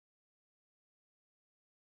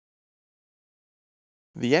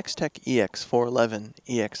The Extech EX411,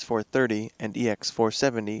 EX430, and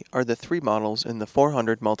EX470 are the three models in the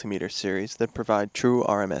 400 multimeter series that provide true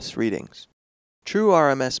RMS readings. True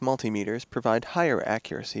RMS multimeters provide higher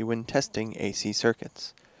accuracy when testing AC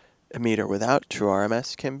circuits. A meter without true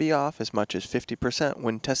RMS can be off as much as 50%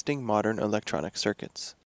 when testing modern electronic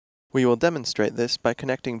circuits. We will demonstrate this by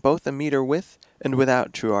connecting both a meter with and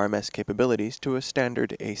without true RMS capabilities to a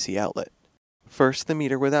standard AC outlet. First, the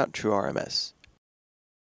meter without true RMS.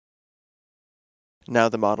 Now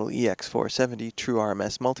the model EX470 True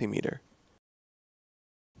RMS multimeter.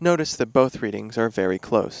 Notice that both readings are very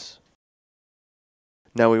close.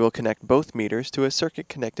 Now we will connect both meters to a circuit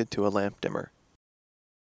connected to a lamp dimmer.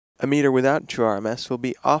 A meter without true RMS will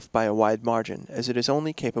be off by a wide margin, as it is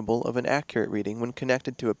only capable of an accurate reading when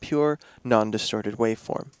connected to a pure, non-distorted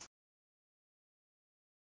waveform.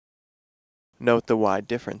 Note the wide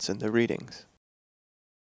difference in the readings.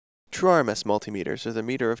 True RMS multimeters are the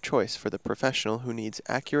meter of choice for the professional who needs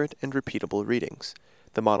accurate and repeatable readings.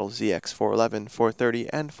 The models EX411, 430,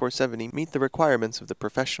 and 470 meet the requirements of the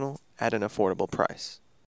professional at an affordable price.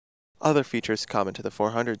 Other features common to the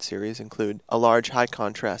 400 series include a large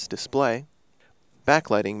high-contrast display.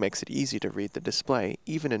 Backlighting makes it easy to read the display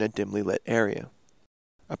even in a dimly lit area.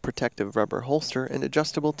 A protective rubber holster and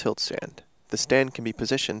adjustable tilt stand. The stand can be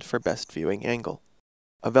positioned for best viewing angle.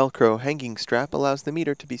 A Velcro hanging strap allows the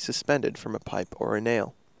meter to be suspended from a pipe or a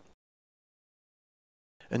nail.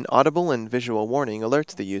 An audible and visual warning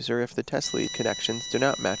alerts the user if the test lead connections do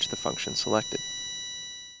not match the function selected.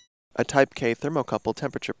 A Type K thermocouple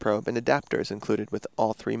temperature probe and adapter is included with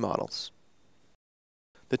all three models.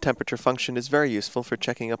 The temperature function is very useful for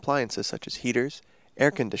checking appliances such as heaters,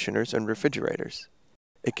 air conditioners, and refrigerators.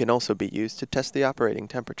 It can also be used to test the operating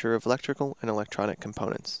temperature of electrical and electronic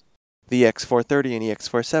components. The EX430 and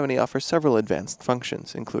EX470 offer several advanced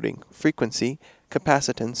functions, including frequency,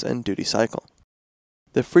 capacitance, and duty cycle.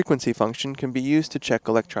 The frequency function can be used to check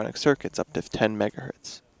electronic circuits up to 10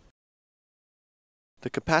 MHz. The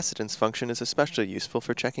capacitance function is especially useful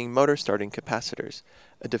for checking motor starting capacitors.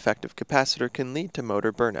 A defective capacitor can lead to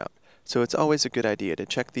motor burnout, so it's always a good idea to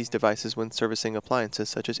check these devices when servicing appliances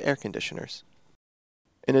such as air conditioners.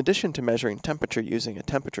 In addition to measuring temperature using a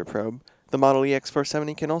temperature probe, the model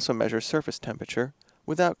EX470 can also measure surface temperature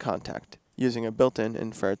without contact, using a built-in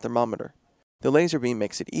infrared thermometer. The laser beam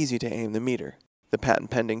makes it easy to aim the meter. The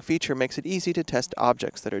patent-pending feature makes it easy to test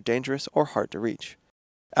objects that are dangerous or hard to reach.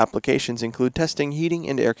 Applications include testing heating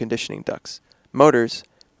and air conditioning ducts, motors,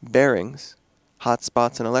 bearings, hot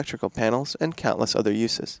spots in electrical panels, and countless other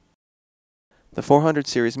uses. The 400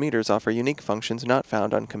 series meters offer unique functions not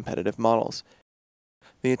found on competitive models.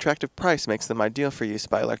 The attractive price makes them ideal for use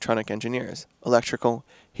by electronic engineers, electrical,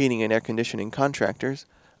 heating and air conditioning contractors,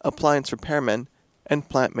 appliance repairmen, and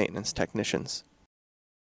plant maintenance technicians.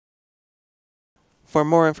 For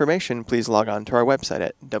more information, please log on to our website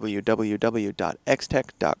at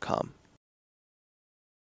www.extech.com.